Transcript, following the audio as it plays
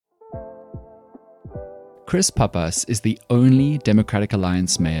Chris Pappas is the only Democratic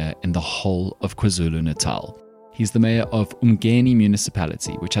Alliance mayor in the whole of KwaZulu-Natal. He's the mayor of Umgeni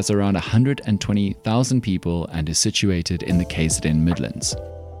municipality, which has around 120,000 people and is situated in the KZN Midlands.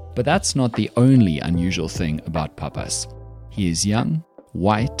 But that's not the only unusual thing about Pappas. He is young,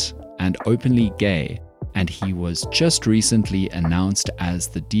 white, and openly gay, and he was just recently announced as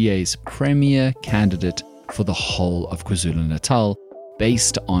the DA's premier candidate for the whole of KwaZulu-Natal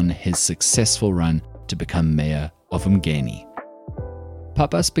based on his successful run to become mayor of Umgeni.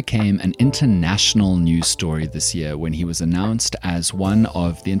 Pappas became an international news story this year when he was announced as one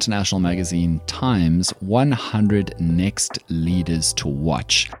of the international magazine Time's 100 Next Leaders to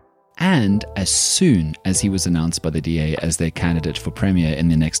Watch. And as soon as he was announced by the DA as their candidate for premier in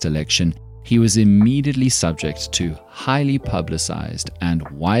the next election, he was immediately subject to highly publicized and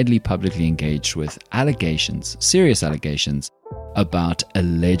widely publicly engaged with allegations, serious allegations, about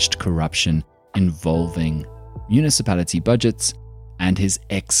alleged corruption involving municipality budgets and his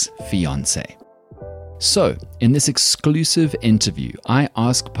ex-fiancée. So, in this exclusive interview, I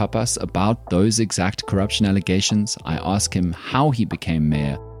ask Pappas about those exact corruption allegations. I ask him how he became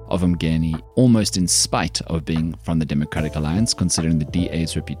mayor of Umgeni, almost in spite of being from the Democratic Alliance, considering the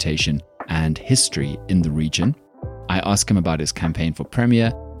DA's reputation and history in the region. I ask him about his campaign for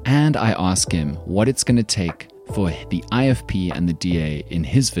premier, and I ask him what it's going to take for the IFP and the DA, in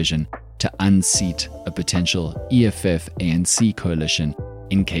his vision, to unseat a potential EFF-ANC coalition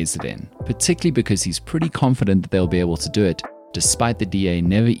in KZN, particularly because he's pretty confident that they'll be able to do it, despite the DA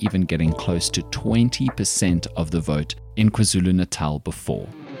never even getting close to 20% of the vote in KwaZulu-Natal before.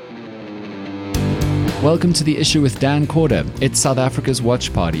 Welcome to The Issue with Dan Corder. It's South Africa's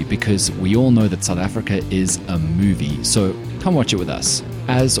watch party because we all know that South Africa is a movie, so come watch it with us.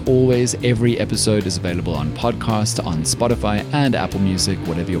 As always, every episode is available on podcast, on Spotify and Apple Music,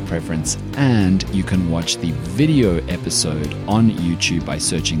 whatever your preference. And you can watch the video episode on YouTube by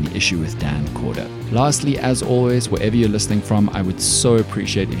searching The Issue with Dan Corder. Lastly, as always, wherever you're listening from, I would so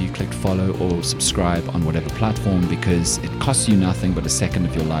appreciate if you clicked follow or subscribe on whatever platform, because it costs you nothing but a second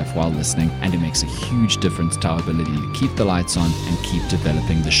of your life while listening, and it makes a huge difference to our ability to keep the lights on and keep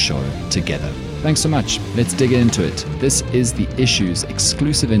developing the show together. Thanks so much. Let's dig into it. This is The Issue's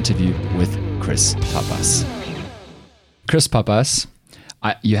exclusive interview with Chris Pappas. Chris Pappas,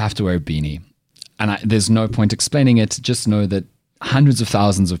 you have to wear a beanie. And there's no point explaining it. Just know that hundreds of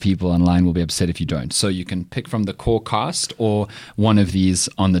thousands of people online will be upset if you don't. So you can pick from the core cast or one of these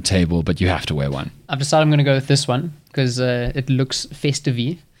on the table, but you have to wear one. I've decided I'm going to go with this one because it looks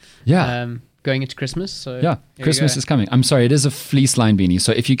festive-y. Yeah. Going into Christmas. So yeah, Christmas is coming. I'm sorry, it is a fleece line beanie.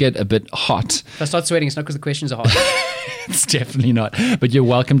 So if you get a bit hot... If I start sweating, it's not because the questions are hard. It's definitely not. But you're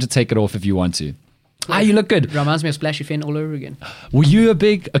welcome to take it off if you want to. You look good. It reminds me of Splashy Fen all over again. Were you a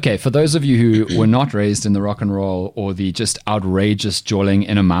big... Okay, for those of you who were not raised in the rock and roll or the just outrageous jawling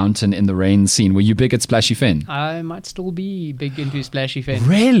in a mountain in the rain scene, were you big at Splashy Fen? I might still be big into Splashy Fen.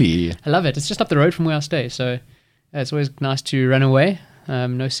 Really? I love it. It's just up the road from where I stay. So it's always nice to run away.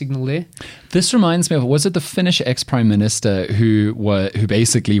 No signal there. This reminds me of, was it the Finnish ex-prime minister who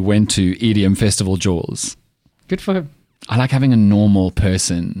basically went to EDM Festival Jaws? Good for him. I like having a normal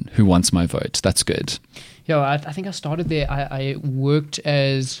person who wants my vote. That's good. Yeah, I think I started there. I worked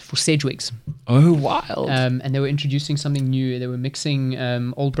for Sedgwick's. Oh, wild. And they were introducing something new. They were mixing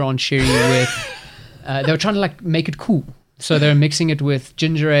Old Brown Sherry with... they were trying to make it cool. So they were mixing it with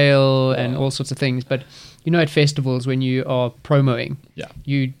ginger ale and all sorts of things. But... You know, at festivals, when you are promoing,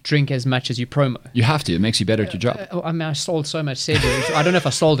 you drink as much as you promo. You have to. It makes you better at your job. I sold so much Sedgwick. I don't know if I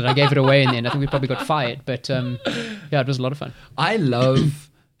sold it. I gave it away in the end. I think we probably got fired. But it was a lot of fun. I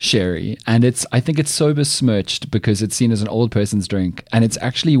love sherry, and I think it's so besmirched because it's seen as an old person's drink, and it's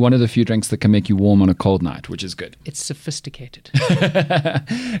actually one of the few drinks that can make you warm on a cold night, which is good. It's sophisticated.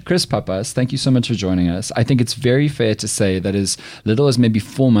 Chris Pappas, thank you so much for joining us. I think it's very fair to say that as little as maybe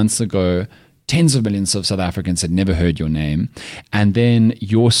 4 months ago, tens of millions of South Africans had never heard your name. And then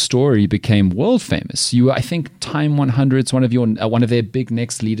your story became world famous. You were, I think, Time 100's one of their big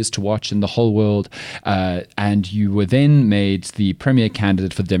next leaders to watch in the whole world. And you were then made the premier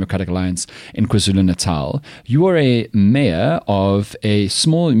candidate for the Democratic Alliance in KwaZulu-Natal. You are a mayor of a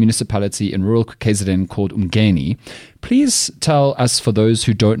small municipality in rural KZN called Umgeni. Please tell us, for those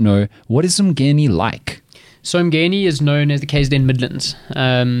who don't know, what is Umgeni like? So Umgeni is known as the KZN Midlands.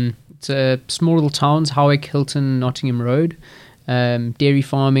 It's small little towns, Howick, Hilton, Nottingham Road, dairy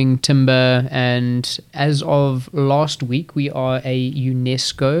farming, timber, and as of last week, we are a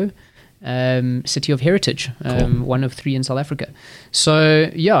UNESCO City of Heritage, cool. One of 3 in South Africa.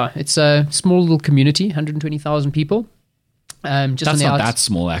 So, it's a small little community, 120,000 people. Just That's not that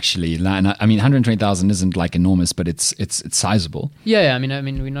small, actually. I mean, 120,000 isn't like enormous, but it's sizable. Yeah. I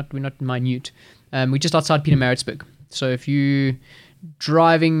mean, we're not minute. We're just outside Pietermaritzburg. So if you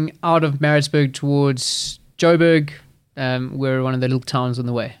driving out of Maritzburg towards Joburg, we're one of the little towns on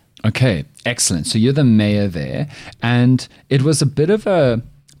the way. Okay, excellent. So you're the mayor there, and it was a bit of a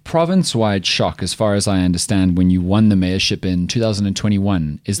province-wide shock, as far as I understand, when you won the mayorship in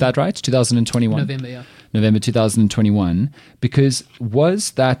 2021. Is that right? 2021? November, yeah. November 2021, because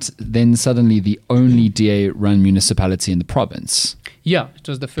was that then suddenly the only DA-run municipality in the province? Yeah, it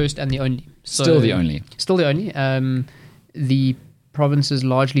was the first and the only. So, Still the only. Still the only. The province is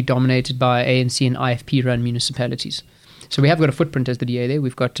largely dominated by ANC and IFP-run municipalities. So we have got a footprint as the DA there.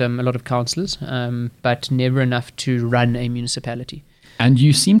 We've got a lot of councillors, but never enough to run a municipality. And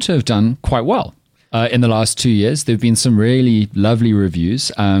you seem to have done quite well. In the last 2 years, there have been some really lovely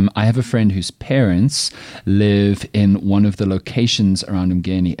reviews. I have a friend whose parents live in one of the locations around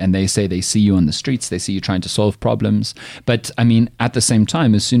Umgeni, and they say they see you on the streets, they see you trying to solve problems. But I mean, at the same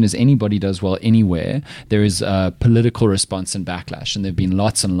time, as soon as anybody does well anywhere, there is a political response and backlash. And there have been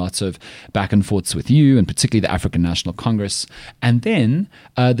lots and lots of back and forths with you, and particularly the African National Congress. And then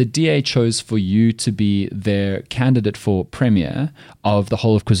the DA chose for you to be their candidate for premier of the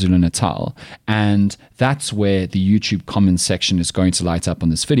whole of KwaZulu-Natal. And that's where the YouTube comments section is going to light up on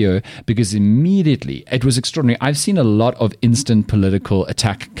this video, because immediately it was extraordinary. I've seen a lot of instant political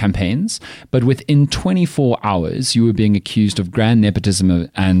attack campaigns, but within 24 hours, you were being accused of grand nepotism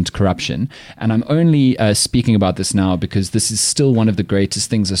and corruption. And I'm only speaking about this now because this is still one of the greatest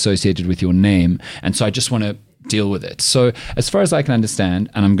things associated with your name. And so I just want to deal with it. So as far as I can understand,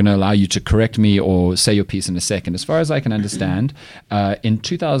 and I'm going to allow you to correct me or say your piece in a second, as far as I can understand, in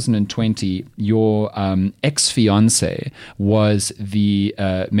 2020, your ex-fiance was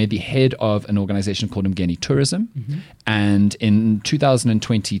maybe head of an organization called Umgeni Tourism. Mm-hmm. And in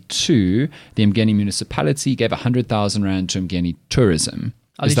 2022, the Umgeni municipality gave 100,000 Rand to Umgeni Tourism.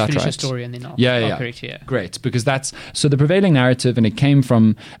 I'll Is just that finish right? the story and then I'll correct you. Great, because that's so the prevailing narrative, and it came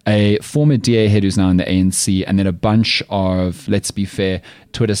from a former DA head who's now in the ANC, and then a bunch of, let's be fair,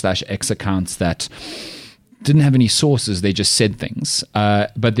 Twitter/X accounts that didn't have any sources, they just said things.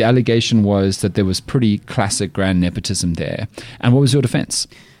 But the allegation was that there was pretty classic grand nepotism there. And what was your defense?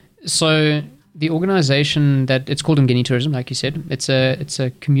 So the organization that it's called Umgeni Tourism, like you said, it's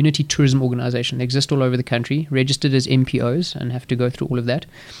a community tourism organization. They exist all over the country, registered as MPOs, and have to go through all of that.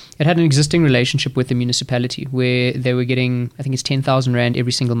 It had an existing relationship with the municipality where they were getting, I think it's 10,000 Rand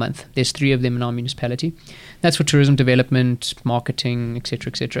every single month. There's 3 of them in our municipality. That's for tourism development, marketing, etc.,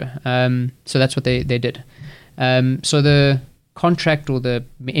 etc. So that's what they did. So the contract or the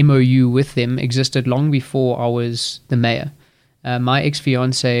MOU with them existed long before I was the mayor. My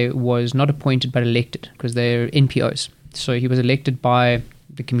ex-fiance was not appointed but elected because they're NPOs. So he was elected by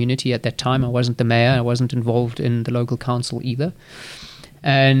the community at that time. I wasn't the mayor. I wasn't involved in the local council either.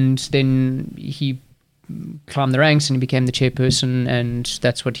 And then he climbed the ranks and he became the chairperson, and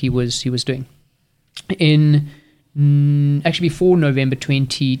that's what he was doing. Actually, before November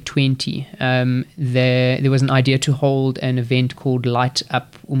 2020, there was an idea to hold an event called Light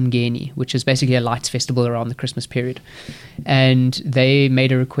Up Umgeni, which is basically a lights festival around the Christmas period. And they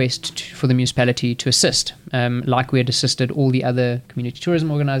made a request for the municipality to assist, like we had assisted all the other community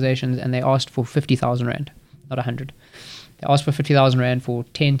tourism organizations, and they asked for 50,000 Rand, not 100. They asked for 50,000 Rand for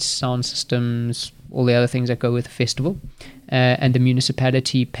tents, sound systems, all the other things that go with the festival. And the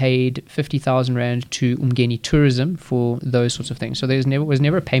municipality paid 50,000 Rand to Umgeni Tourism for those sorts of things. So there was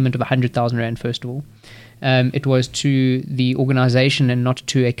never a payment of 100,000 Rand, first of all. It was to the organization and not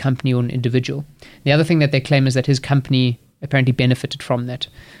to a company or an individual. The other thing that they claim is that his company apparently benefited from that.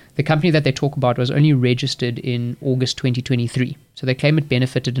 The company that they talk about was only registered in August 2023. So they claim it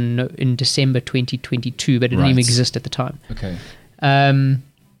benefited in December 2022, but it didn't even exist at the time. Okay.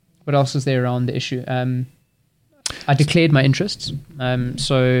 What else is there around the issue? I declared my interests.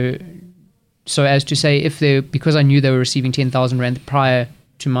 So as to say, because I knew they were receiving 10,000 Rand prior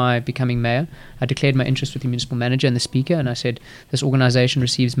to my becoming mayor, I declared my interest with the municipal manager and the speaker, and I said, this organization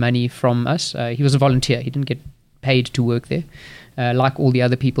receives money from us. He was a volunteer. He didn't get paid to work there, like all the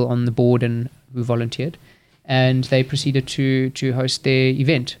other people on the board and who volunteered. And they proceeded to host their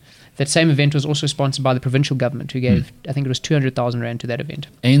event. That same event was also sponsored by the provincial government, who gave, I think it was 200,000 Rand to that event.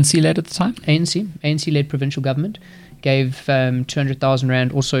 ANC led at the time? ANC led provincial government, gave 200,000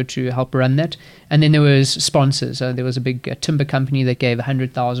 Rand also to help run that. And then there was sponsors. There was a big timber company that gave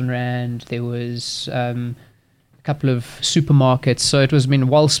 100,000 Rand. There was a couple of supermarkets. So it was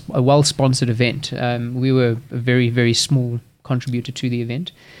a well-sponsored event. We were a very, very small contributor to the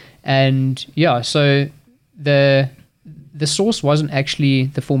event. And yeah, so the source wasn't actually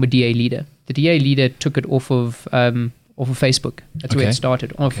the former DA leader. The DA leader took it off of Facebook. That's where it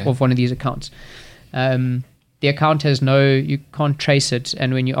started, off one of these accounts. The account has you can't trace it,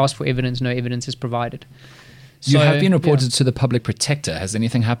 and when you ask for evidence, no evidence is provided. You have been reported to the public protector. Has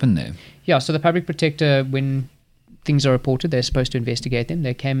anything happened there? Yeah, so the public protector, when things are reported, they're supposed to investigate them.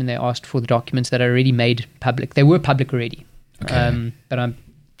 They came and they asked for the documents that are already made public. They were public already, but I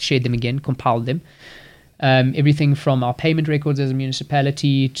shared them again, compiled them. Everything from our payment records as a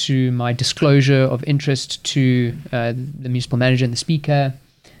municipality to my disclosure of interest to the municipal manager and the speaker,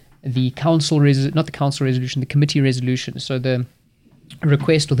 the the committee resolution. So the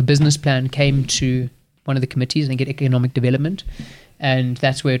request or the business plan came to one of the committees, and get economic development, and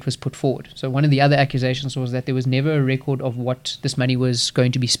that's where it was put forward. So one of the other accusations was that there was never a record of what this money was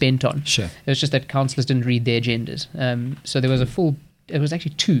going to be spent on. Sure. It was just that councillors didn't read their agendas. So there was it was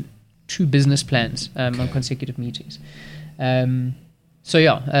actually two business plans on consecutive meetings. The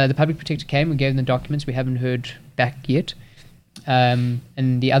public protector came, we gave them the documents, we haven't heard back yet. And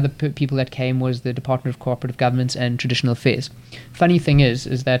the other people that came was the Department of Cooperative Governments and Traditional Affairs. Funny thing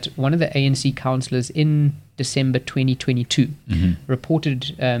is that one of the ANC councillors in December 2022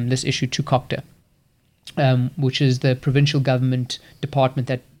 reported this issue to COCTA, which is the provincial government department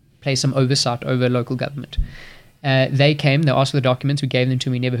that plays some oversight over local government. They came, they asked for the documents, we gave them to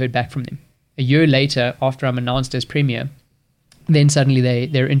them, we never heard back from them. A year later, after I'm announced as Premier, then suddenly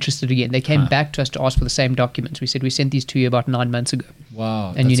they're interested again. They came back to us to ask for the same documents. We said, we sent these to you about 9 months ago.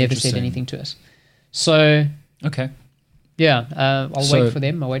 Wow. And you never said anything to us. So, okay. Yeah, I'll wait for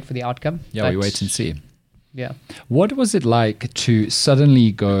them. I'll wait for the outcome. Yeah, we wait and see. Yeah. What was it like to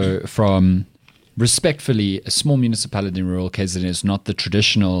suddenly go from, respectfully, a small municipality in rural KZN is not the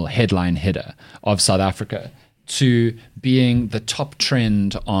traditional headline hitter of South Africa, to being the top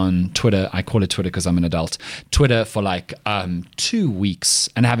trend on Twitter? I call it Twitter because I'm an adult. Twitter for 2 weeks,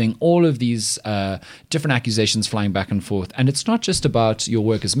 and having all of these different accusations flying back and forth. And it's not just about your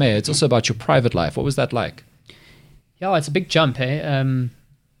work as mayor, it's also about your private life. What was that like? Yeah, it's a big jump, eh?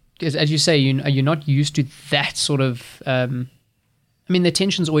 As you say, you're not used to that sort of... the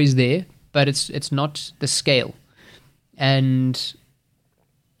tension's always there, but it's not the scale. And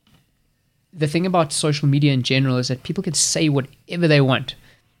the thing about social media in general is that people can say whatever they want,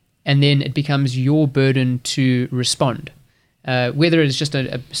 and then it becomes your burden to respond. Whether it's just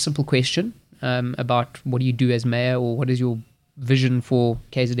a simple question about what do you do as mayor, or what is your vision for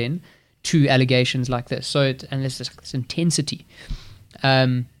KZN, to allegations like this. So there's this intensity.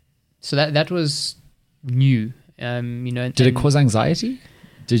 So that was new. Did it cause anxiety?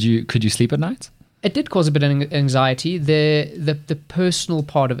 Could you sleep at night? It did cause a bit of anxiety, the personal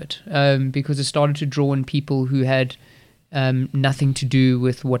part of it, because it started to draw in people who had nothing to do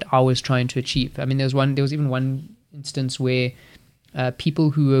with what I was trying to achieve. There was even one instance where people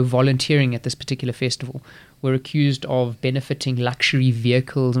who were volunteering at this particular festival were accused of benefiting luxury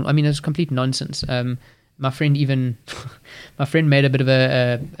vehicles. It was complete nonsense. My friend made a bit of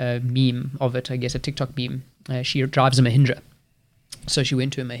a meme of it, I guess, a TikTok meme. She drives a Mahindra. So she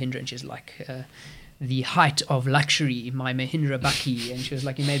went to a Mahindra and she's like, the height of luxury, my Mahindra Bakkie. And she was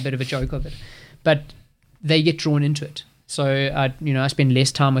like, you made a bit of a joke of it. But they get drawn into it. So, I spend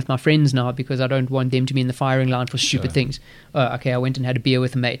less time with my friends now because I don't want them to be in the firing line for stupid things. Oh, okay, I went and had a beer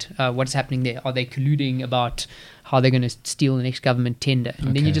with a mate. What's happening there? Are they colluding about how they're going to steal the next government tender?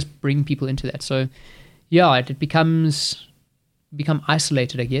 And then you just bring people into that. So, yeah, it become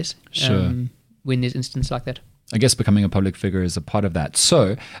isolated, I guess, when there's instances like that. I guess becoming a public figure is a part of that.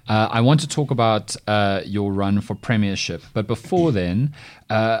 So I want to talk about your run for premiership. But before then,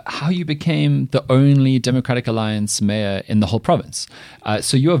 how you became the only Democratic Alliance mayor in the whole province.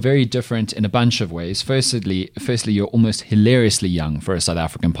 So you are very different in a bunch of ways. Firstly, you're almost hilariously young for a South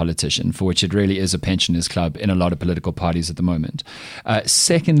African politician, for which it really is a pensioners club in a lot of political parties at the moment.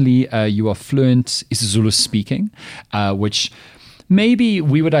 Secondly, you are fluent isiZulu speaking, which... maybe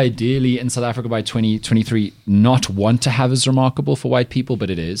we would ideally in South Africa by 2023 not want to have as remarkable for white people, but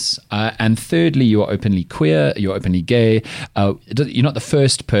it is. And thirdly, you are openly queer, you're openly gay. You're not the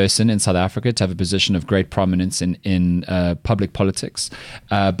first person in South Africa to have a position of great prominence in public politics.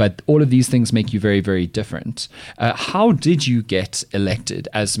 But all of these things make you very, very different. How did you get elected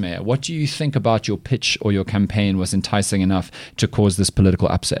as mayor? What do you think about your pitch or your campaign was enticing enough to cause this political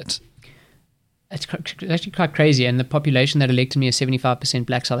upset? It's actually quite crazy, and the population that elected me is 75%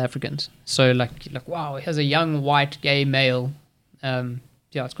 Black South Africans. So, like, wow, here's a young white gay male.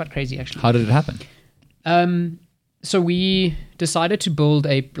 It's quite crazy actually. How did it happen? So we decided to build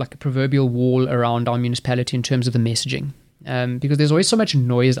a proverbial wall around our municipality in terms of the messaging, because there's always so much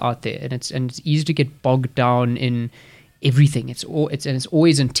noise out there, and it's easy to get bogged down in everything. It's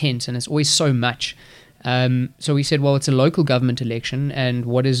always intense, and it's always so much. So we said, well, it's a local government election, and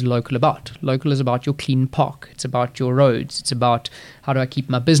what is local about? Local is about your clean park. It's about your roads. It's about how do I keep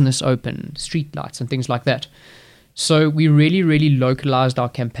my business open, street lights and things like that. So we really, really localized our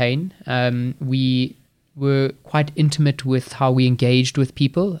campaign. We were quite intimate with how we engaged with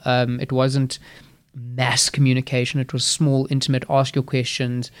people. It wasn't mass communication. It was small, intimate, ask your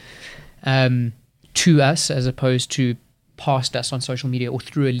questions to us as opposed to past us on social media or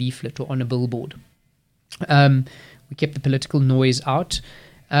through a leaflet or on a billboard. We kept the political noise out,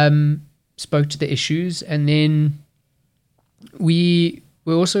 spoke to the issues, and then we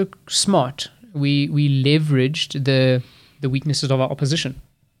were also smart. We leveraged the weaknesses of our opposition.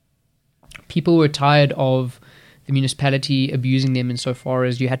 People were tired of the municipality abusing them insofar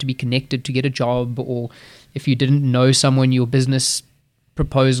as you had to be connected to get a job, or if you didn't know someone, your business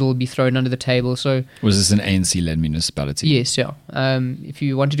proposal would be thrown under the table. So was this an ANC-led municipality? Yes, yeah. If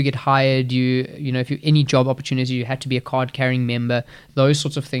you wanted to get hired, if you any job opportunity, you had to be a card-carrying member. Those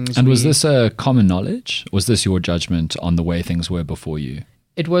sorts of things. And was this a common knowledge? Was this your judgment on the way things were before you?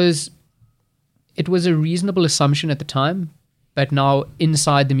 It was a reasonable assumption at the time, but now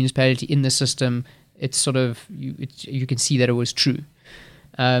inside the municipality, in the system, it's sort of you can see that it was true.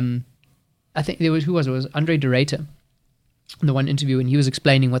 I think it was Andre de Ruyter, the one interview, and he was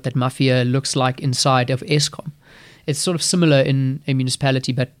explaining what that mafia looks like inside of Eskom. It's sort of similar in a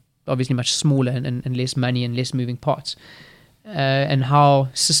municipality, but obviously much smaller and less money and less moving parts. And how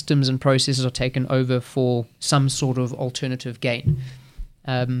systems and processes are taken over for some sort of alternative gain.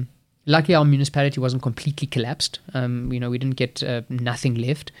 Luckily, our municipality wasn't completely collapsed. We didn't get nothing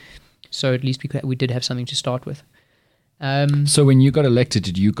left. So at least we did have something to start with. So when you got elected,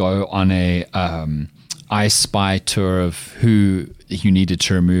 did you go on a I Spy tour of who you needed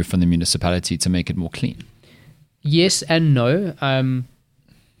to remove from the municipality to make it more clean? Yes and no.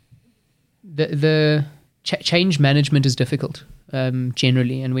 The change management is difficult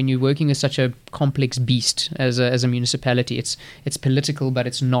generally, and when you're working with such a complex beast as a municipality, it's political, but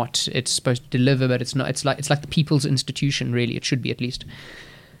it's not. It's supposed to deliver, but it's not. It's like the people's institution, really. It should be, at least.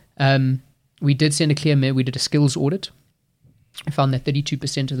 We did send a clear mail. We did a skills audit. I found that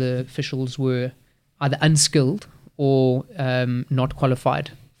 32% of the officials were either unskilled or not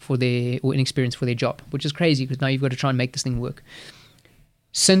qualified or inexperienced for their job, which is crazy because now you've got to try and make this thing work.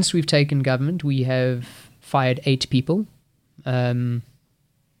 Since we've taken government, we have fired 8 people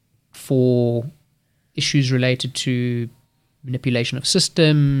for issues related to manipulation of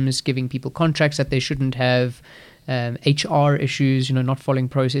systems, giving people contracts that they shouldn't have, HR issues, not following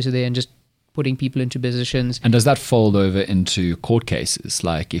processes there and just putting people into positions. And does that fold over into court cases?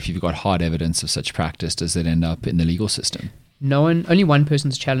 Like if you've got hard evidence of such practice, does it end up in the legal system? Only one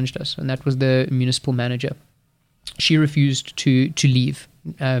person's challenged us, and that was the municipal manager. She refused to leave.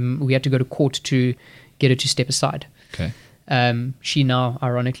 We had to go to court to get her to step aside. Okay. She now,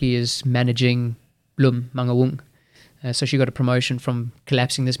 ironically, is managing Bloem, Mangaung. So she got a promotion from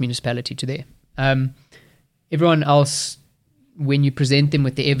collapsing this municipality to there. Everyone else, when you present them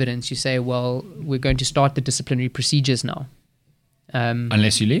with the evidence, you say, well, we're going to start the disciplinary procedures now.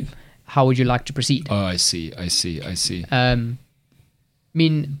 Unless you leave? How would you like to proceed? Oh, I see. There's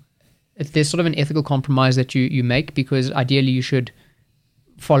sort of an ethical compromise that you make, because ideally you should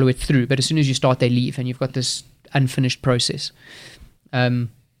follow it through. But as soon as you start, they leave, and you've got this unfinished process.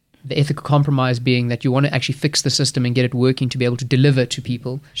 The ethical compromise being that you want to actually fix the system and get it working to be able to deliver to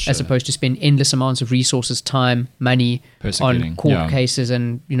people, sure, as opposed to spend endless amounts of resources, time, money on court cases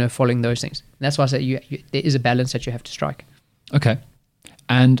and following those things. And that's why I say there is a balance that you have to strike. Okay.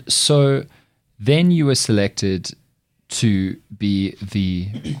 And so then you were selected to be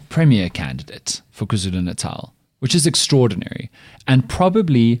the premier candidate for KwaZulu-Natal, which is extraordinary. And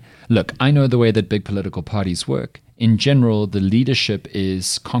probably, look, I know the way that big political parties work. In general, the leadership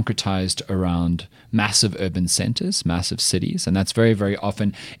is concretized around massive urban centers, massive cities. And that's very, very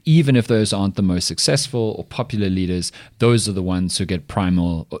often, even if those aren't the most successful or popular leaders, those are the ones who get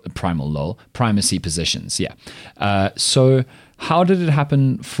primacy positions. Yeah. So how did it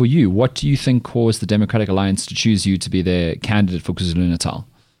happen for you? What do you think caused the Democratic Alliance to choose you to be their candidate for KwaZulu-Natal?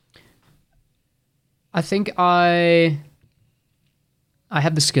 I think I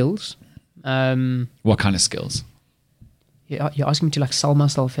have the skills. What kind of skills? You're asking me to sell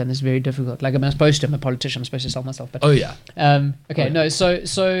myself, and it's very difficult. I'm supposed to. I'm a politician. I'm supposed to sell myself. But, okay. Oh, yeah. No.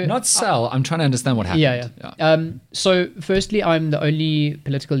 So not sell. I'm trying to understand what happened. Yeah. So firstly, I'm the only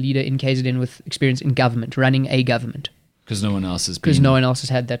political leader in KZN with experience in government, running a government. Because no one else has. Because no one else has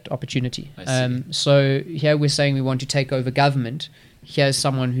had that opportunity. I see. So here we're saying we want to take over government. Here's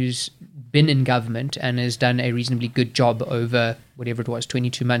someone who's been in government and has done a reasonably good job over whatever it was,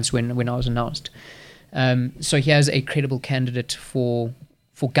 22 months when I was announced. So he has a credible candidate for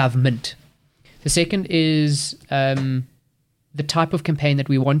government. The second is the type of campaign that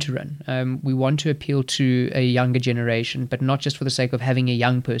we want to run. We want to appeal to a younger generation, but not just for the sake of having a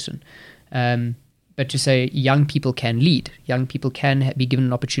young person, but to say young people can lead. Young people can be given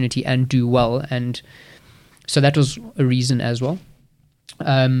an opportunity and do well. And so that was a reason as well.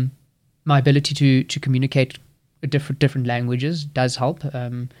 My ability to communicate different languages does help.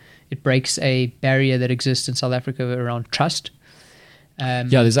 It breaks a barrier that exists in South Africa around trust.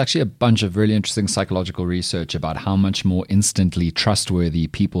 There's actually a bunch of really interesting psychological research about how much more instantly trustworthy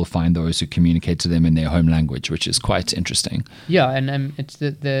people find those who communicate to them in their home language, which is quite interesting. Yeah, and it's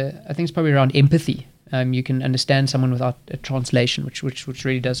I think it's probably around empathy. You can understand someone without a translation, which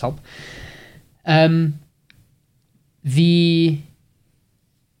really does help. The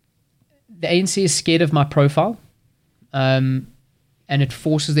ANC is scared of my profile, and it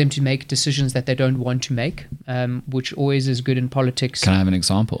forces them to make decisions that they don't want to make, which always is good in politics. Can I have an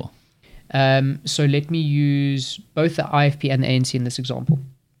example? So let me use both the IFP and the ANC in this example.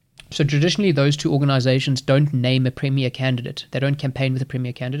 So traditionally, those two organizations don't name a premier candidate. They don't campaign with a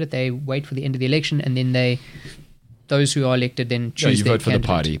premier candidate. They wait for the end of the election, and then those who are elected then choose their candidate. You vote for the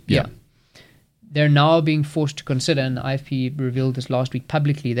party. Yeah. They're now being forced to consider, and the IFP revealed this last week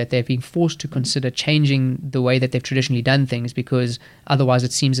publicly, that they're being forced to consider changing the way that they've traditionally done things, because otherwise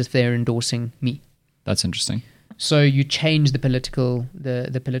it seems as if they're endorsing me. That's interesting. So you change the political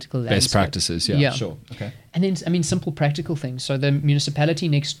landscape. Best practices, yeah, sure. Okay. And then, simple practical things. So the municipality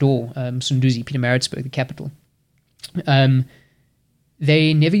next door, Sunduzi, Pietermaritzburg, the capital,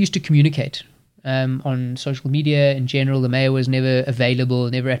 they never used to communicate on social media in general. The mayor was never available,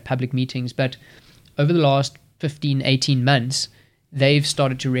 never at public meetings. But over the last 15, 18 months, they've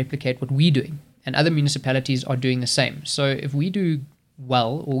started to replicate what we're doing. And other municipalities are doing the same. So if we do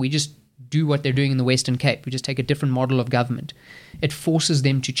well, or we just do what they're doing in the Western Cape, we just take a different model of government, it forces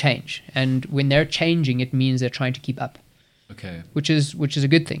them to change. And when they're changing, it means they're trying to keep up. Okay. Which is a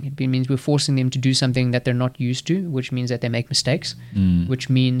good thing. It means we're forcing them to do something that they're not used to, which means that they make mistakes, which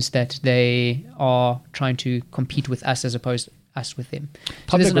means that they are trying to compete with us as opposed to us with them.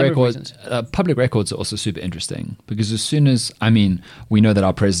 Public records are also super interesting, because as soon as, we know that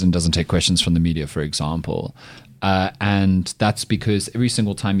our president doesn't take questions from the media, for example, and that's because every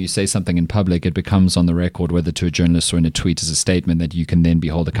single time you say something in public, it becomes on the record, whether to a journalist or in a tweet, as a statement that you can then be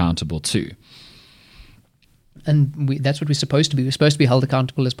held accountable to. And that's what we're supposed to be. We're supposed to be held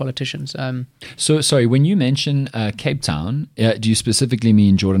accountable as politicians. So, sorry, when you mention Cape Town, do you specifically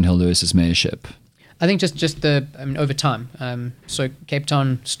mean Jordan Hill-Lewis's mayorship? I think just over time. So Cape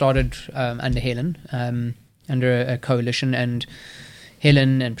Town started under Helen, under a coalition, and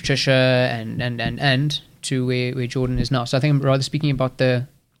Helen and Patricia and to where Jordan is now. So I think I'm rather speaking about the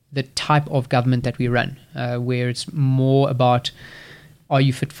type of government that we run, where it's more about, are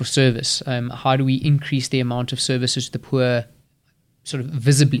you fit for service? How do we increase the amount of services to the poor sort of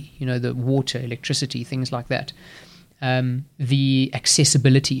visibly, the water, electricity, things like that. The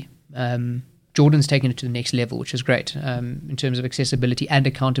accessibility. Jordan's taken it to the next level, which is great, in terms of accessibility and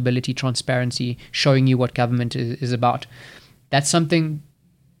accountability, transparency, showing you what government is about. That's something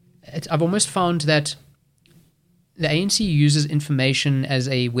I've almost found that the ANC uses information as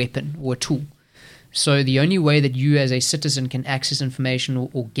a weapon or a tool. So the only way that you as a citizen can access information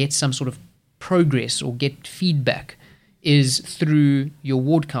or get some sort of progress or get feedback is through your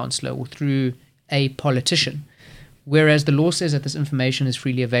ward councillor or through a politician. Whereas the law says that this information is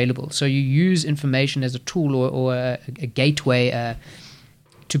freely available. So you use information as a tool or a gateway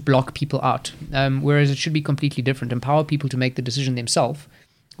to block people out. Whereas it should be completely different. Empower people to make the decision themselves,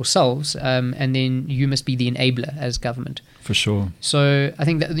 and then you must be the enabler as government. For sure. So I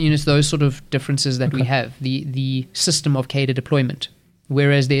think that it's those sort of differences that we have. The system of cadre deployment.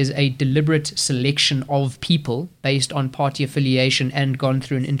 Whereas there's a deliberate selection of people based on party affiliation and gone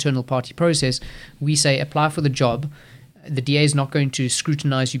through an internal party process, we say apply for the job. The DA is not going to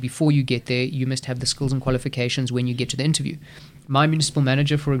scrutinize you before you get there. You must have the skills and qualifications when you get to the interview. My municipal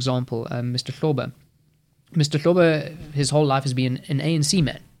manager, for example, Mr. Hloba, his whole life has been an ANC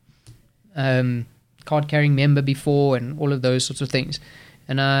man, card-carrying member before and all of those sorts of things.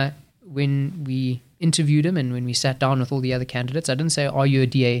 And when we interviewed him and when we sat down with all the other candidates, I didn't say, are you a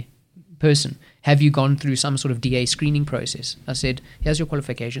DA person? Have you gone through some sort of DA screening process? I said, here's your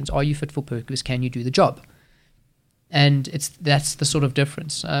qualifications. Are you fit for purpose? Can you do the job? And that's the sort of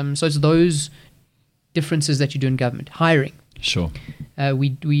difference. So it's those differences that you do in government. Hiring. Sure.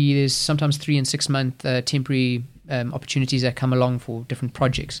 There's sometimes 3 and 6 month temporary opportunities that come along for different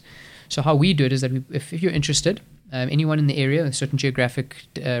projects. So how we do it is that if you're interested, anyone in the area, a certain geographic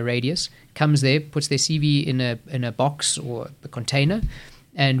radius, comes there, puts their CV in a box or a container,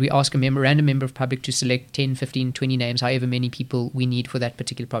 and we ask a random member of public to select 10, 15, 20 names, however many people we need for that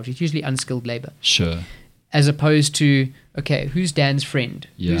particular project, usually unskilled labor. Sure. As opposed to, okay, who's Dan's friend?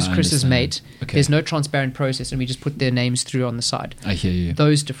 Yeah, who's Chris's mate? Okay. There's no transparent process, and we just put their names through on the side. I hear you.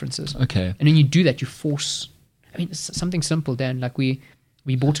 Those differences. Okay. And when you do that, you force... I mean, it's something simple, Dan. Like we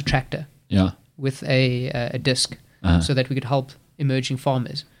bought a tractor with a disc so that we could help emerging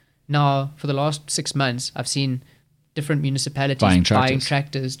farmers. Now, for the last 6 months, I've seen different municipalities buying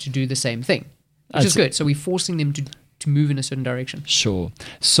tractors to do the same thing, which is good. So we're forcing them to move in a certain direction. Sure.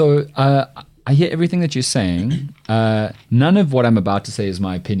 So I hear everything that you're saying. None of what I'm about to say is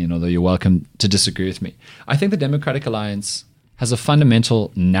my opinion, although you're welcome to disagree with me. I think the Democratic Alliance has a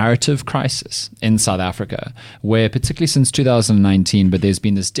fundamental narrative crisis in South Africa, where particularly since 2019, but there's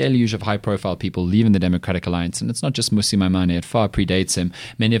been this deluge of high-profile people leaving the Democratic Alliance, and it's not just Mmusi Maimane, it far predates him.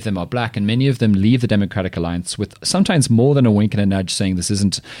 Many of them are black, and many of them leave the Democratic Alliance with sometimes more than a wink and a nudge saying this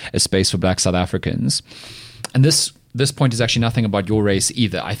isn't a space for black South Africans. And this point is actually nothing about your race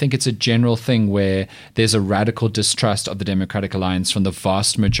either. I think it's a general thing where there's a radical distrust of the Democratic Alliance from the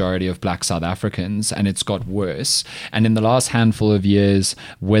vast majority of black South Africans, and it's got worse. And in the last handful of years,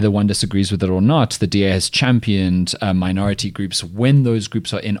 whether one disagrees with it or not, the DA has championed minority groups when those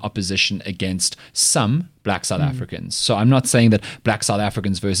groups are in opposition against some black South Africans. So I'm not saying that black South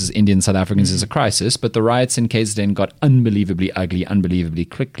Africans versus Indian South Africans is a crisis, but the riots in KZN got unbelievably ugly, unbelievably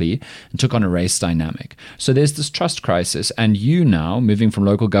quickly, and took on a race dynamic. So there's this trust crisis, and you now, moving from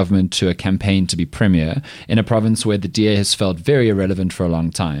local government to a campaign to be premier in a province where the DA has felt very irrelevant for a long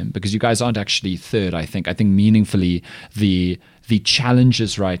time, because you guys aren't actually third, I think. I think meaningfully the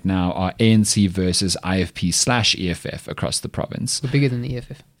challenges right now are ANC versus IFP/EFF across the province. We're bigger than the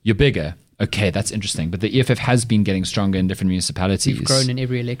EFF. You're bigger. Okay, that's interesting. But the EFF has been getting stronger in different municipalities. We've grown in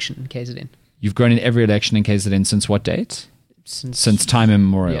every election in KZN. You've grown in every election in KZN since what date? Since time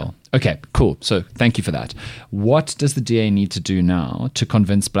immemorial. Yeah. Okay, cool. So thank you for that. What does the DA need to do now to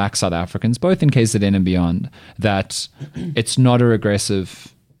convince black South Africans, both in KZN and beyond, that it's not a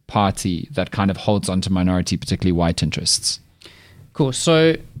regressive party that kind of holds on to minority, particularly white interests? Cool.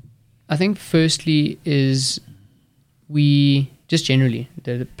 So I think firstly is just generally,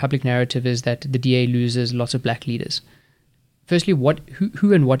 the public narrative is that the DA loses lots of black leaders. Firstly,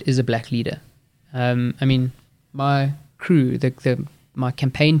 who and what is a black leader? I mean, my crew, my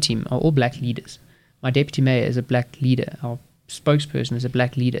campaign team are all black leaders. My deputy mayor is a black leader. Our spokesperson is a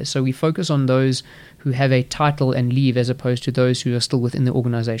black leader. So we focus on those who have a title and leave as opposed to those who are still within the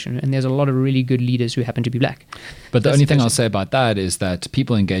organization. And there's a lot of really good leaders who happen to be black. But the only thing I'll say about that is that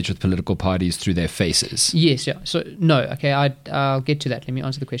people engage with political parties through their faces. Yes, yeah. So, no, okay, I'll get to that. Let me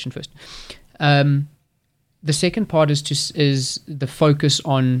answer the question first. The second part is the focus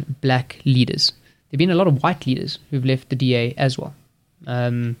on black leaders. There have been a lot of white leaders who've left the DA as well.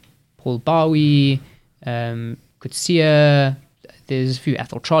 Paul Bowie, Kutsia, there's a few,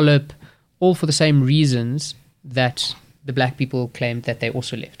 Athol Trollop, all for the same reasons that the black people claimed that they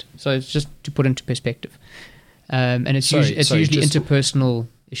also left. So it's just to put into perspective. And it's usually interpersonal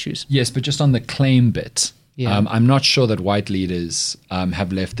issues. Yes, but just on the claim bit, I'm not sure that white leaders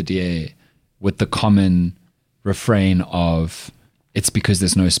have left the DA with the common refrain of it's because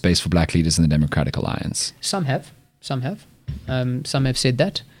there's no space for black leaders in the Democratic Alliance. Some have. Some have said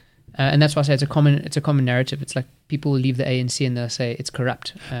that. And that's why I say it's a common narrative. It's like people will leave the ANC and they'll say it's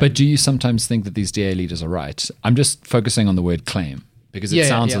corrupt. But do you sometimes think that these DA leaders are right? I'm just focusing on the word claim because it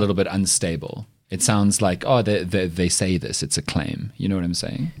sounds a little bit unstable. It sounds like, they say this. It's a claim. You know what I'm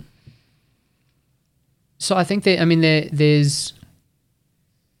saying? So I think there's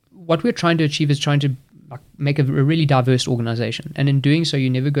what we're trying to achieve is trying to make a really diverse organization. And in doing so,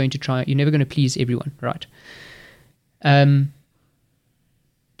 you're never going to please everyone, right?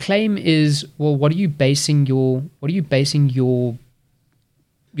 Claim is, well, what are you basing your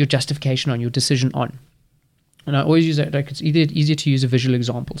justification on, your decision on? And I always use that, like it's easier to use a visual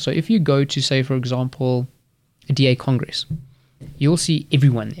example. So if you go to, say, for example, a DA Congress, you'll see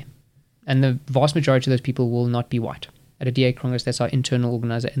everyone there. And the vast majority of those people will not be white. At a DA Congress, that's our internal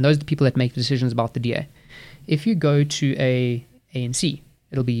organization. And those are the people that make the decisions about the DA. If you go to a ANC,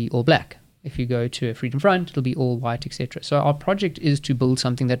 it'll be all black. If you go to a Freedom Front, it'll be all white, etc. So our project is to build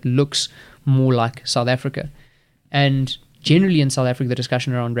something that looks more like South Africa. And generally in South Africa, the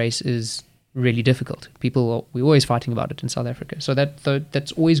discussion around race is really difficult. We're always fighting about it in South Africa. So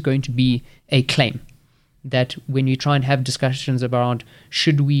that's always going to be a claim. that when you try and have discussions around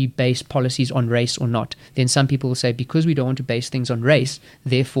should we base policies on race or not, then some people will say because we don't want to base things on race,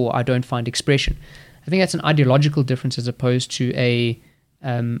 therefore I don't find expression. I think that's an ideological difference as opposed to a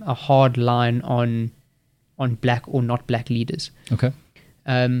hard line on black or not black leaders. Okay.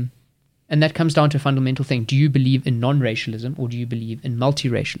 And that comes down to a fundamental thing. Do you believe in non-racialism or do you believe in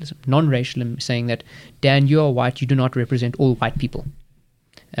multiracialism? Non-racialism is saying that, Dan, you are white, you do not represent all white people.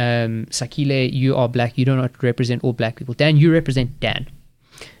 Sakile, you are black, you do not represent all black people. Dan, you represent Dan.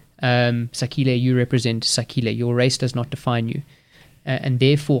 Sakile, you represent Sakile. Your race does not define you. And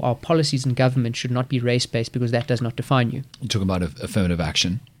therefore, our policies in government should not be race-based because that does not define you. You're talking about affirmative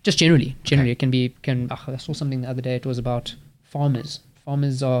action? Just generally. Okay. It can be, I saw something the other day, it was about farmers.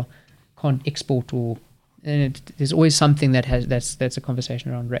 Farmers can't export there's always something that's a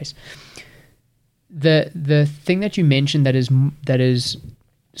conversation around race. The thing that you mentioned that is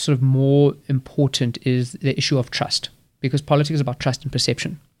sort of more important is the issue of trust, because politics is about trust and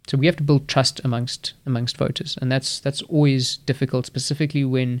perception. So we have to build trust amongst voters, and that's always difficult, specifically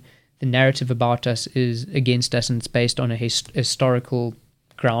when the narrative about us is against us and it's based on a historical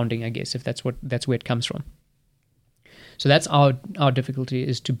grounding, I guess, if that's where it comes from. So that's our difficulty,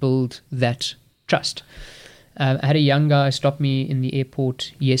 is to build that trust. I had a young guy stop me in the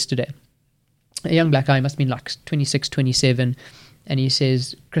airport yesterday. A young black guy, must have been like 26, 27, and he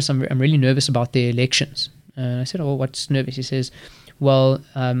says, Chris, I'm really nervous about the elections. I said, oh, what's nervous? He says, well,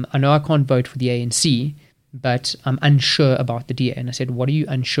 I know I can't vote for the ANC, but I'm unsure about the DA. And I said, what are you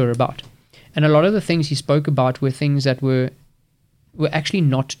unsure about? And a lot of the things he spoke about were things that were actually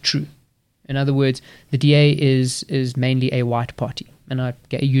not true. In other words, the DA is mainly a white party. And I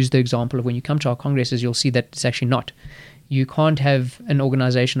use the example of when you come to our congresses, you'll see that it's actually not. You can't have an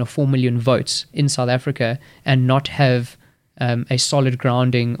organization of 4 million votes in South Africa and not have a solid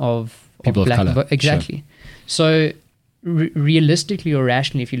grounding of people black of color. Exactly. Sure. So realistically or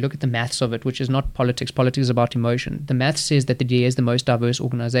rationally, if you look at the maths of it, which is not politics is about emotion, the maths says that the DA is the most diverse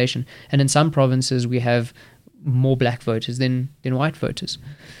organization. And in some provinces, we have more black voters than white voters.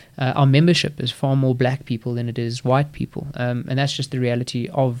 Our membership is far more black people than it is white people. And that's just the reality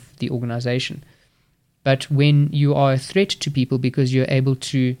of the organization. But when you are a threat to people because you're able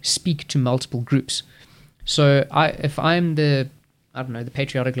to speak to multiple groups. So if I'm the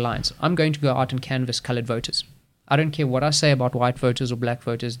Patriotic Alliance, I'm going to go out and canvass colored voters. I don't care what I say about white voters or black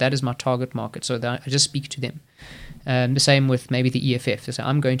voters. That is my target market. So I just speak to them. The same with maybe the EFF. So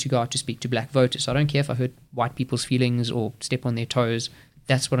I'm going to go out to speak to black voters. So I don't care if I hurt white people's feelings or step on their toes.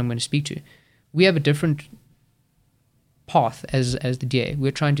 That's what I'm going to speak to. We have a different path as the DA.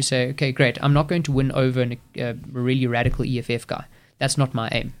 We're trying to say, okay, great, I'm not going to win over a really radical EFF guy. That's not my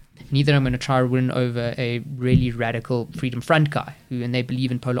aim. Neither am I going to try to win over a really radical Freedom Front guy and they believe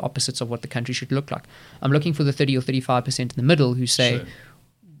in polar opposites of what the country should look like. I'm looking for the 30 or 35% in the middle who say,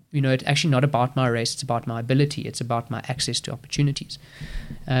 sure, it's actually not about my race, it's about my ability, it's about my access to opportunities.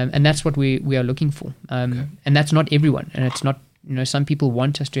 And that's what we are looking for. Okay. And that's not everyone. And it's not, some people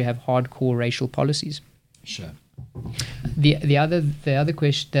want us to have hardcore racial policies. Sure. The other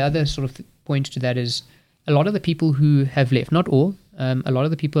question, the other sort of point to that is a lot of the people who have left, not all, a lot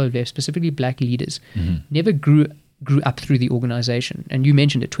of the people who have left, specifically black leaders, never grew up through the organization. And you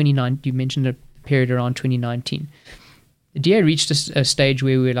mentioned it, you mentioned a period around 2019. The DA reached a stage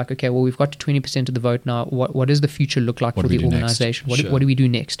where we were like, okay, well, we've got to 20% of the vote now. What does the future look like for the organization? What do we do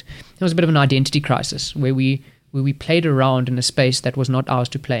next? It was a bit of an identity crisis where we played around in a space that was not ours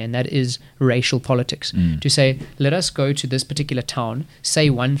to play, and that is racial politics. To say, let us go to this particular town,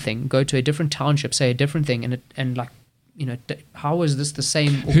 say one thing, go to a different township, say a different thing, and how is this the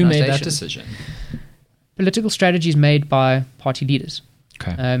same organization? Who made that decision? Political strategies made by party leaders.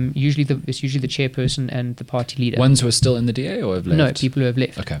 Okay. It's usually the chairperson and the party leader. Ones who are still in the DA or have left? No, people who have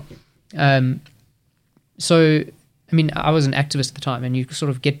left. Okay. So, I was an activist at the time, and you sort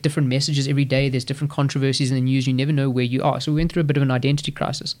of get different messages every day. There's different controversies in the news. You never know where you are. So we went through a bit of an identity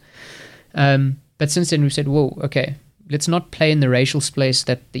crisis. But since then, we've said, whoa, okay, let's not play in the racial space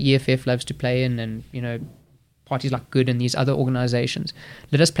that the EFF loves to play in, and parties like Good and these other organizations.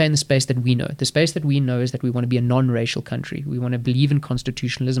 Let us play in the space that we know. The space that we know is that we want to be a non-racial country. We want to believe in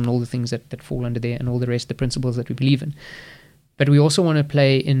constitutionalism and all the things that fall under there and all the rest of the principles that we believe in. But we also want to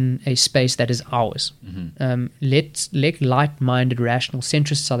play in a space that is ours. Let like-minded, rational,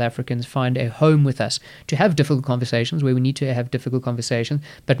 centrist South Africans find a home with us to have difficult conversations where we need to have difficult conversations,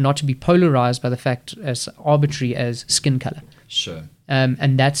 but not to be polarized by the fact as arbitrary as skin color. Sure.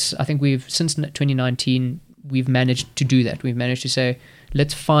 And that's, I think since 2019, we've managed to do that. We've managed to say,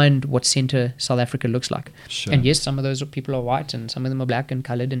 let's find what center South Africa looks like. Sure. And yes, some of those people are white and some of them are black and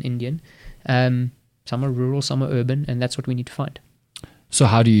colored and Indian. Some Some are rural, some are urban, and that's what we need to find. So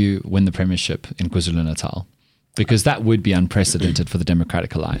how do you win the premiership in KwaZulu-Natal? Because that would be unprecedented for the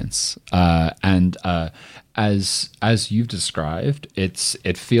Democratic Alliance. As you've described,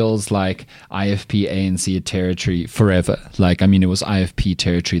 it feels like IFP ANC territory forever. Like, I mean, it was IFP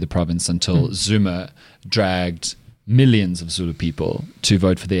territory, the province, until Zuma dragged millions of Zulu people to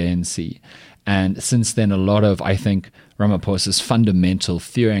vote for the ANC. And since then, a lot of, I think, Ramaphosa's fundamental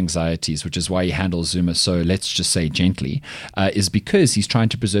fear anxieties, which is why he handles Zuma so, let's just say, gently, is because he's trying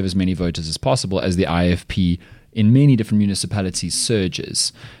to preserve as many voters as possible as the IFP in many different municipalities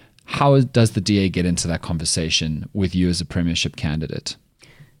surges. How does the DA get into that conversation with you as a premiership candidate?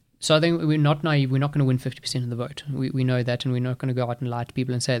 So I think we're not naive. We're not going to win 50% of the vote. We know that, and we're not going to go out and lie to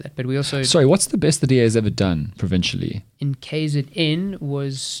people and say that. But we also... Sorry, what's the best the DA has ever done provincially? In KZN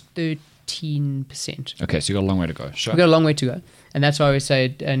was 13%. Okay, so you got a long way to go. Sure. We've got a long way to go. And that's why we say,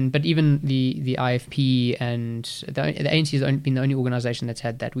 but even the IFP and the ANC has been the only organization that's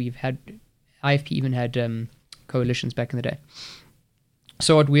had that. IFP even had coalitions back in the day.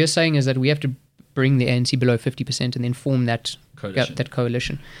 So what we're saying is that we have to bring the ANC below 50% and then form that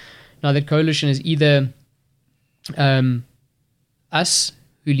coalition. Now, that coalition is either us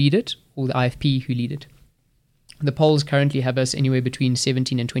who lead it or the IFP who lead it. The polls currently have us anywhere between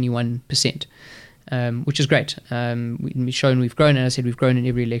 17 and 21%, which is great. We've shown we've grown, and as I said, we've grown in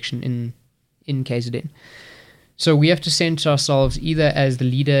every election in KZN. So we have to center ourselves either as the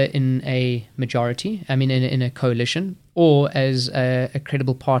leader in a majority, in a coalition, or as a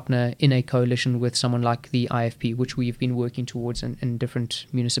credible partner in a coalition with someone like the IFP, which we've been working towards in different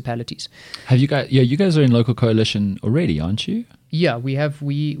municipalities. Have you guys? Yeah, you guys are in local coalition already, aren't you? Yeah, we have.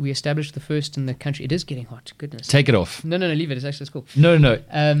 We established the first in the country. It is getting hot. Goodness. Take it off. No, leave it. It's cool. No.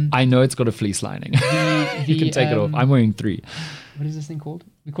 I know it's got a fleece lining. You can take it off. I'm wearing 3. What is this thing called?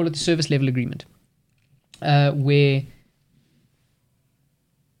 We call it the service level agreement. Where we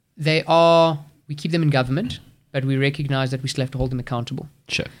keep them in government, but we recognize that we still have to hold them accountable.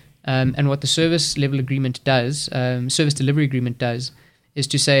 Sure. And what the service level agreement does, service delivery agreement does, is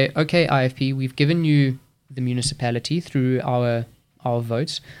to say, okay, IFP, we've given you the municipality through our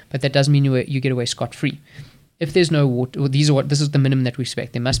votes, but that doesn't mean you get away scot-free. If there's no water, this is the minimum that we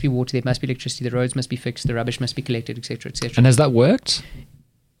expect. There must be water, there must be electricity, the roads must be fixed, the rubbish must be collected, etc., etc. And has that worked?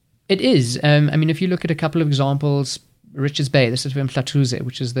 It is. If you look at a couple of examples, Richards Bay, this is from Mhlathuze,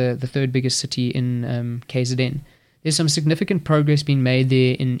 which is the third biggest city in KZN. There's some significant progress being made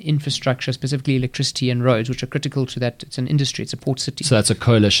there in infrastructure, specifically electricity and roads, which are critical to that. It's an industry, it's a port city. So that's a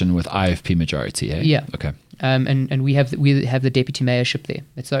coalition with IFP majority, eh? Yeah. Okay. And we have the deputy mayorship there.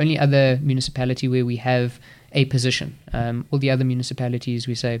 It's the only other municipality where we have a position. All the other municipalities,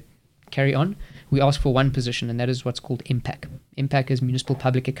 we say, carry on. We ask for one position, and that is what's called MPAC. MPAC is Municipal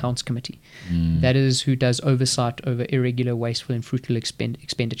Public Accounts Committee. That is who does oversight over irregular, wasteful, and fruitless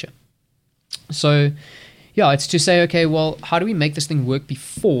expenditure. So, yeah, it's to say, okay, well, how do we make this thing work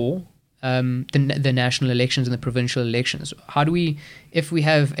before the national elections and the provincial elections? How do we, if the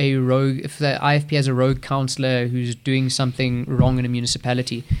IFP has a rogue councillor who's doing something wrong in a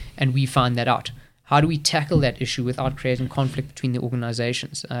municipality, and we find that out, how do we tackle that issue without creating conflict between the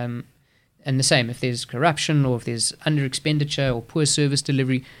organizations? And the same, if there's corruption or if there's under expenditure or poor service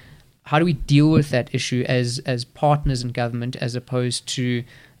delivery, how do we deal with that issue as partners in government as opposed to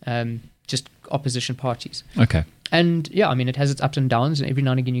just opposition parties? Okay. And yeah, it has its ups and downs, and every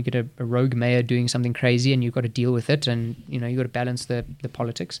now and again you get a rogue mayor doing something crazy and you've got to deal with it, and you've got to balance the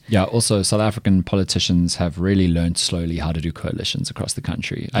politics. Yeah, also South African politicians have really learned slowly how to do coalitions across the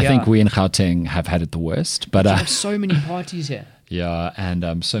country. I think we in Gauteng have had it the worst. But there are so many parties here. Yeah, and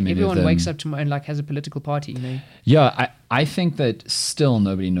so many Everyone of them... wakes up tomorrow and has a political party, Yeah, I think that still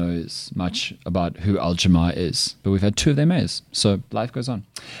nobody knows much about who Al Jamar is, but we've had 2 of their mayors, so life goes on.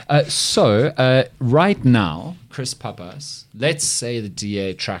 So right now, Chris Pappas, let's say the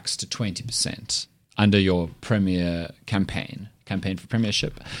DA tracks to 20% under your premier campaign for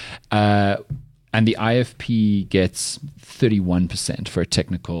premiership, and the IFP gets 31% for a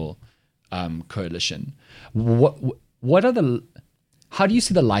technical coalition. How do you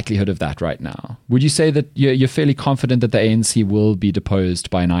see the likelihood of that right now? Would you say that you're fairly confident that the ANC will be deposed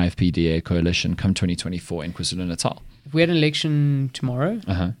by an IFP-DA coalition come 2024 in KwaZulu-Natal? If we had an election tomorrow,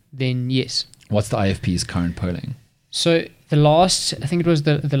 then yes. What's the IFP's current polling? So I think it was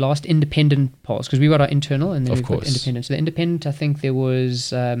the last independent polls, because we got our internal and then we've got independent. So the independent, I think there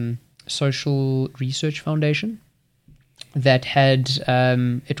was Social Research Foundation that had,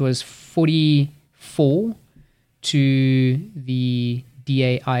 it was 44 to the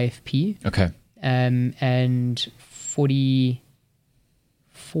DA IFP. Okay. And 45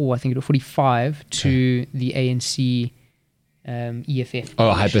 44, I think it was 45 to the ANC EFF.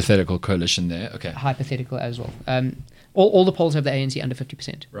 Oh, hypothetical coalition there. Okay. Hypothetical as well. All the polls have the ANC under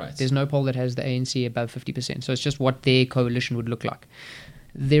 50%. Right. There's no poll that has the ANC above 50%. So it's just what their coalition would look like.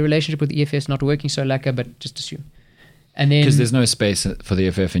 Their relationship with the EFF is not working so lacquer, but just assume. And then because there's no space for the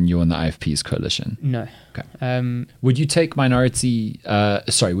EFF and you and the IFP's coalition. No. Okay. Would you take would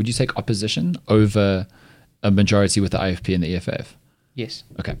you take opposition over a majority with the IFP and the EFF? Yes.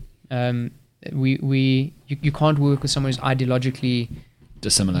 Okay. You can't work with someone who's ideologically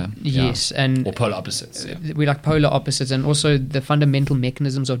dissimilar. Yes, and or polar opposites. Yeah. We like polar opposites, and also the fundamental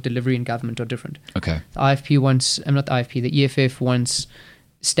mechanisms of delivery in government are different. Okay. The IFP wants, not the IFP, the EFF wants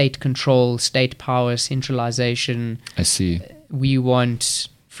state control, state power, centralization. I see. We want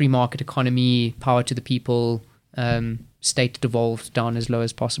free market economy, power to the people, state devolved down as low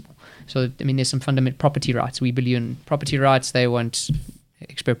as possible. So, I mean, there's some fundamental property rights. We believe in property rights. They want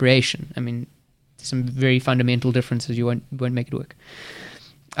expropriation. I mean, some very fundamental differenses. You won't make it work.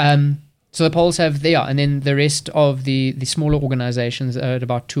 So the polls have and then the rest of the smaller organizations are at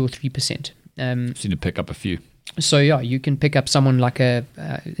about 2 or 3%. So you need to pick up a few. So you can pick up someone like in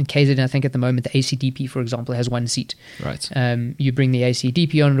KZN, I think at the moment, the ACDP, for example, has 1 seat. Right. You bring the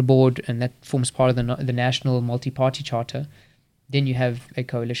ACDP on the board, and that forms part of the national multi-party charter. Then you have a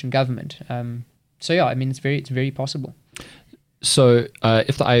coalition government. I mean, it's very possible. So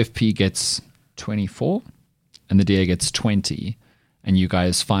if the IFP gets 24 and the DA gets 20, and you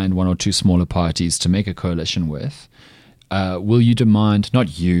guys find 1 or 2 smaller parties to make a coalition with, will you demand,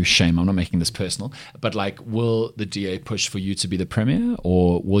 not you, shame, I'm not making this personal, but will the DA push for you to be the premier,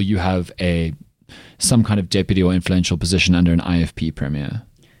 or will you have some kind of deputy or influential position under an IFP premier?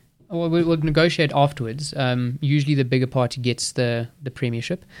 Well, we'll negotiate afterwards. Usually the bigger party gets the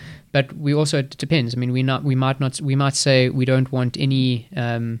premiership, but we also, it depends. I mean, we might say we don't want any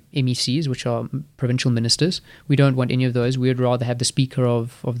MECs, which are provincial ministers. We don't want any of those. We would rather have the speaker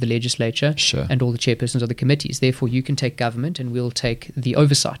of the legislature. Sure. And all the chairpersons of the committees. Therefore, you can take government and we'll take the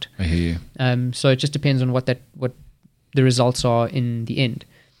oversight. I hear you. So it just depends on what the results are in the end.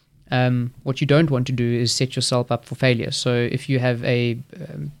 What you don't want to do is set yourself up for failure. So if you have a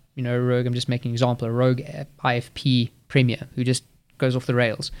rogue, I'm just making an example, a rogue IFP premier who just goes off the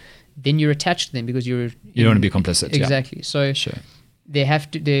rails, then you're attached to them because you don't want to be complicit. Exactly. Yeah. So sure. They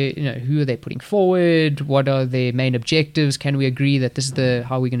have to, who are they putting forward? What are their main objectives? Can we agree that this is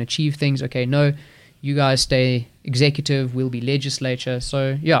how we're going to achieve things? Okay, no, you guys stay executive, we'll be legislature.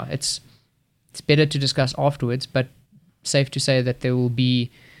 So it's better to discuss afterwards, but safe to say that there will be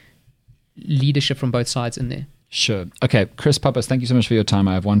leadership from both sides in there. Sure. Okay, Chris, Pappas, thank you so much for your time.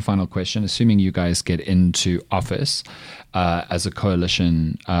 I have one final question. Assuming you guys get into office as a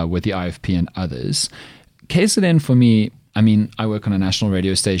coalition with the IFP and others, KZN for me, I mean, I work on a national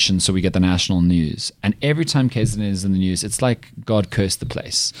radio station, so we get the national news. And every time KZN is in the news, it's like God cursed the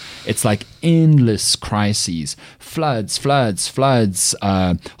place. It's like endless crises, floods,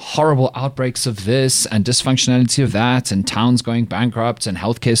 horrible outbreaks of this and dysfunctionality of that, and towns going bankrupt and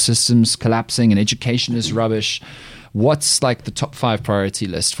healthcare systems collapsing and education is rubbish. What's the top 5 priority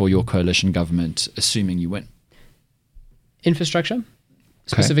list for your coalition government, assuming you win? Infrastructure,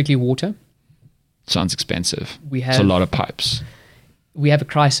 specifically water. Sounds expensive. It's a lot of pipes. We have a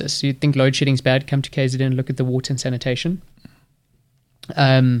crisis. You'd think load shedding's bad. Come to KZN and look at the water and sanitation.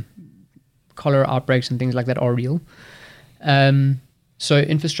 Cholera outbreaks and things like that are real. So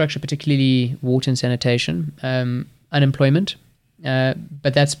infrastructure, particularly water and sanitation. Unemployment.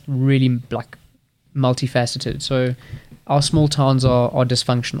 But that's really multifaceted. So our small towns are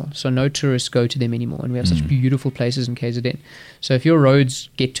dysfunctional, so no tourists go to them anymore, and we have such beautiful places in KZN. So if your roads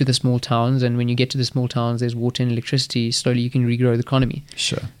get to the small towns, and when you get to the small towns there's water and electricity, slowly you can regrow the economy.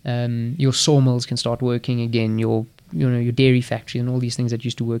 Sure. Your sawmills can start working again, your dairy factories and all these things that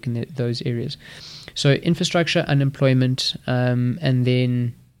used to work in those areas. So infrastructure, unemployment, and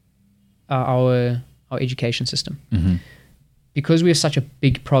then our education system. Mm-hmm. Because we are such a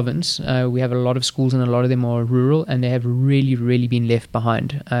big province, we have a lot of schools, and a lot of them are rural, and they have really, really been left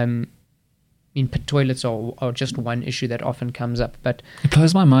behind. Toilets are just one issue that often comes up. But it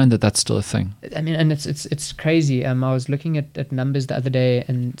blows my mind that that's still a thing. I mean, and it's crazy. I was looking at numbers the other day,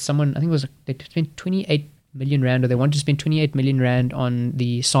 and someone, I think it was, they spent 28 million rand, or they wanted to spend 28 million rand on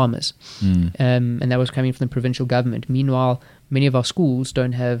the SARMers, and that was coming from the provincial government. Meanwhile, many of our schools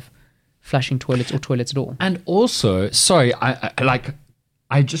don't have flushing toilets or toilets at all. And also, sorry,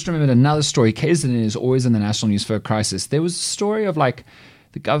 I just remembered another story. KZN is always in the national news for a crisis. There was a story of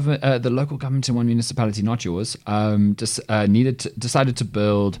the local government in one municipality, not yours, decided to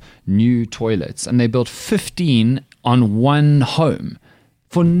build new toilets, and they built 15 on one home.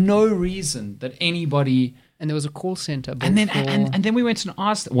 for no reason that anybody. And there was a call center. And then we went and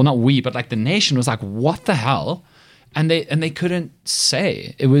asked. Well, not we, but like the nation was like, "What the hell?" And they couldn't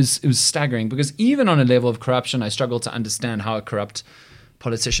say. It was staggering, because even on a level of corruption, I struggle to understand how a corrupt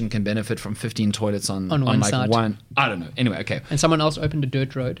politician can benefit from 15 toilets on one like side. one. I don't know. Anyway, okay. And someone else opened a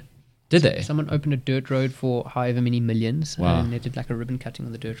dirt road. Did they? Someone opened a dirt road for however many millions. Wow. And they did like a ribbon cutting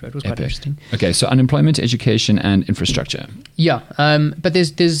on the dirt road. It was quite interesting. Okay, so unemployment, education, and infrastructure. Yeah, but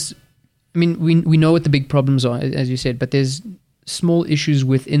there's I mean, we know what the big problems are, as you said, but there's small issues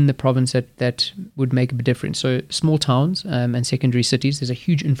within the province that would make a big difference. So small towns and secondary cities, there's a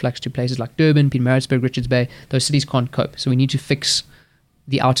huge influx to places like Durban, Pietermaritzburg, Richards Bay. Those cities can't cope. So we need to fix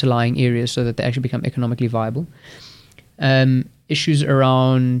the outer-lying areas so that they actually become economically viable. Issues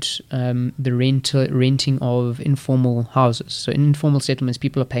around the renting of informal houses. So in informal settlements,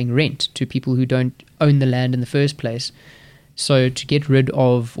 people are paying rent to people who don't own the land in the first place. So to get rid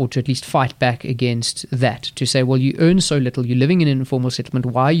of, or to at least fight back against that, to say, well, you earn so little, you're living in an informal settlement,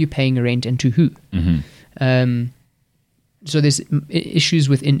 why are you paying rent, and to who? Mm-hmm. So there's issues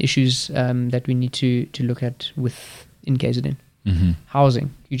within issues that we need to look at in KZN. Mm-hmm.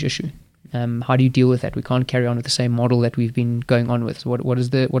 Housing, huge issue. How do you deal with that? We can't carry on with the same model that we've been going on with. So what does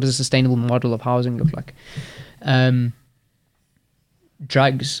a sustainable model of housing look like?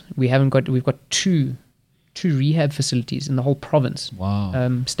 Drugs. We've got two rehab facilities in the whole province.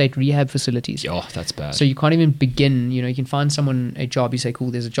 Wow. State rehab facilities. Oh, that's bad. So you can't even begin. You can find someone a job. You say,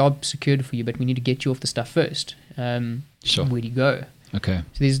 cool, there's a job secured for you, but we need to get you off the stuff first. Sure. Where do you go? Okay.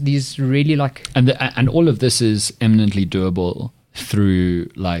 So there's these really like... And all of this is eminently doable through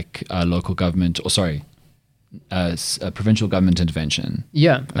like local government, provincial government intervention.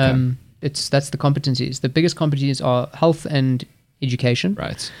 Yeah. Okay. That's the competencies. The biggest competencies are health and education.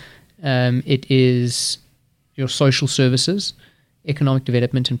 Right. It is your social services, economic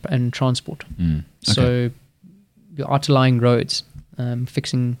development, and transport. Okay. So your outer-lying roads,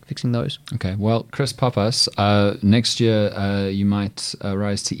 fixing those. Okay. Well, Chris Pappas, next year you might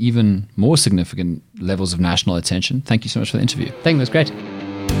rise to even more significant levels of national attention. Thank you so much for the interview. Thank you. It was great.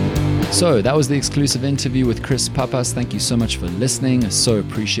 So that was the exclusive interview with Chris Pappas. Thank you so much for listening. I so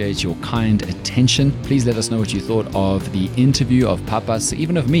appreciate your kind attention. Please let us know what you thought of the interview of Pappas,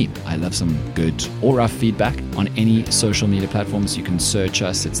 even of me. I love some good or rough feedback on any social media platforms. You can search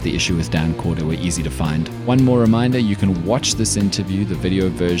us. It's The Issue with Dan Corder. We're easy to find. One more reminder, you can watch this interview. The video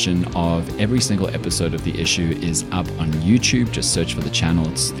version of every single episode of The Issue is up on YouTube. Just search for the channel.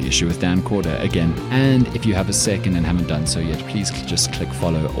 It's The Issue with Dan Corder again. And if you have a second and haven't done so yet, please just click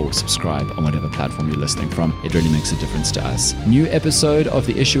follow or subscribe on whatever platform you're listening from. It really makes a difference to us. New episode of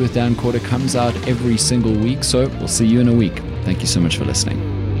The Issue with Dan Corder comes out every single week, so we'll see you in a week. Thank you so much for listening.